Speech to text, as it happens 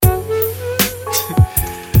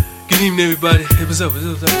Good evening, everybody. Hey, what's up?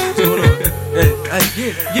 What's going on? Hey,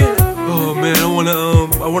 yeah. Oh man, I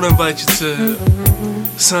wanna invite you to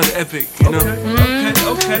something epic. You know?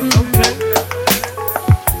 Okay.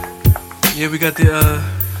 Yeah, we got the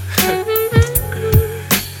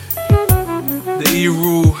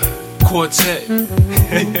E-Rule Quartet. Yeah,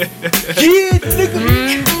 nigga.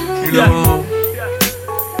 You know,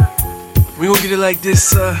 we gonna get it like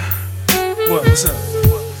this. What's up?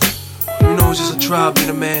 You know, it's just a tribe being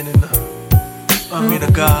a man and being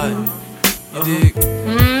a god. You dig?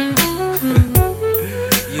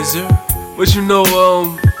 Yes, sir. But you know,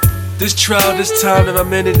 this trial, this time that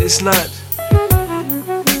I'm in it's not.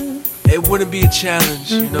 It wouldn't be a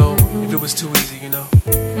challenge, you know, if it was too easy, you know.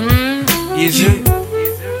 Yes, sir.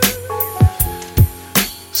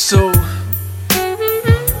 So,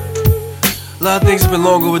 a lot of things have been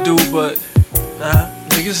long overdue, but I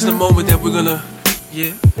think this is the moment that we're gonna,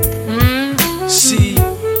 see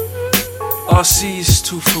our seeds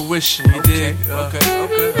to fruition. You dig? Okay.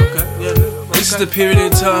 Yeah. This is the period in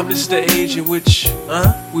time. This is the age in which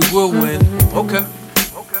we will win. Okay.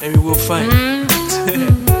 And we will fight.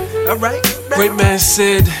 All right. Great man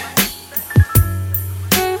said,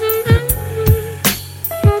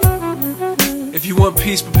 if you want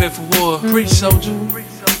peace, prepare for war. Preach, soldier.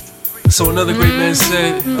 So another great man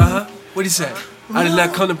said, what'd he say? I did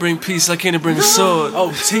not come to bring peace, I came to bring a sword.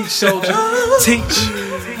 Oh, teach, soldier. Teach.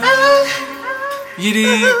 You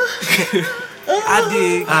dig? I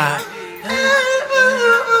dig.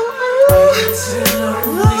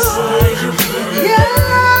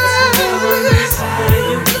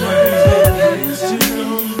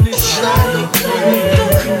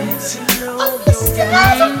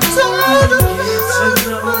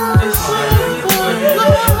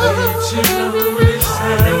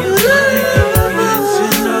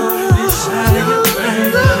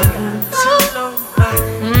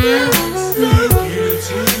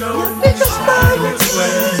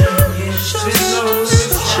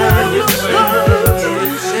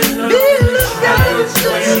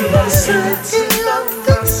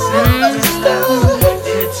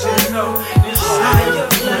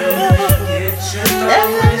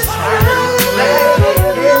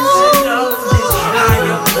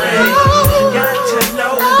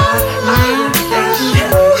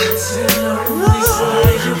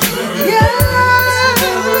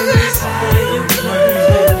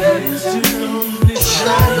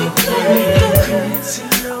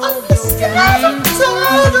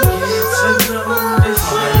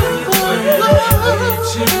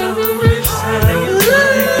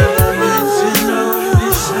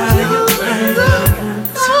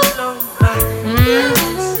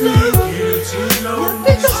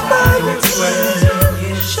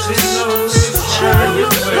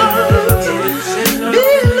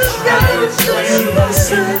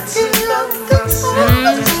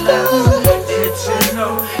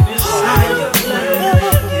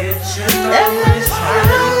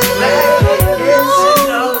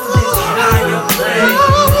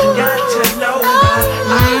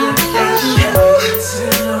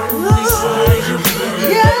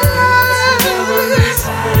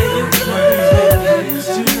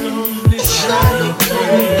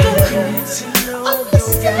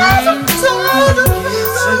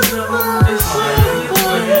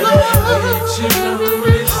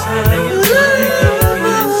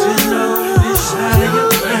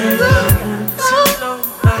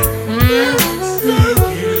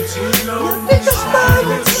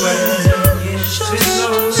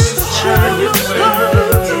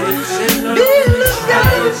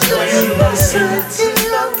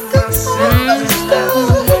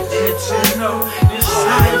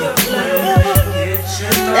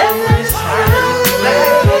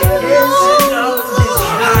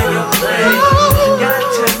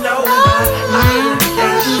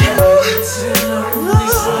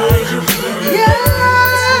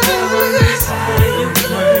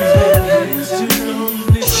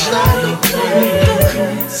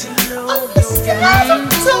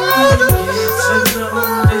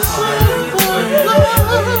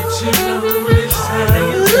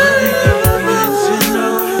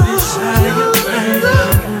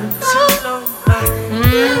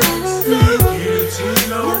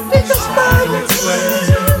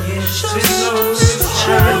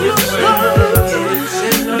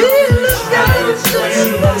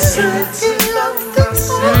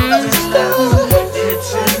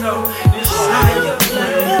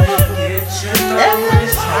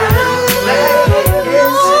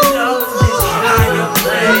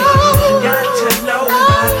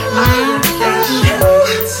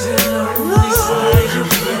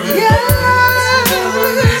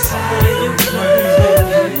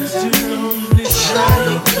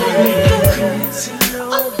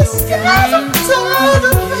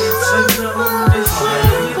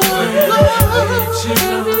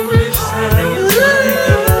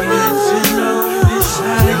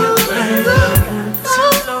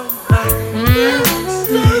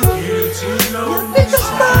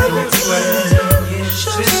 Don't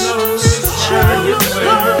play.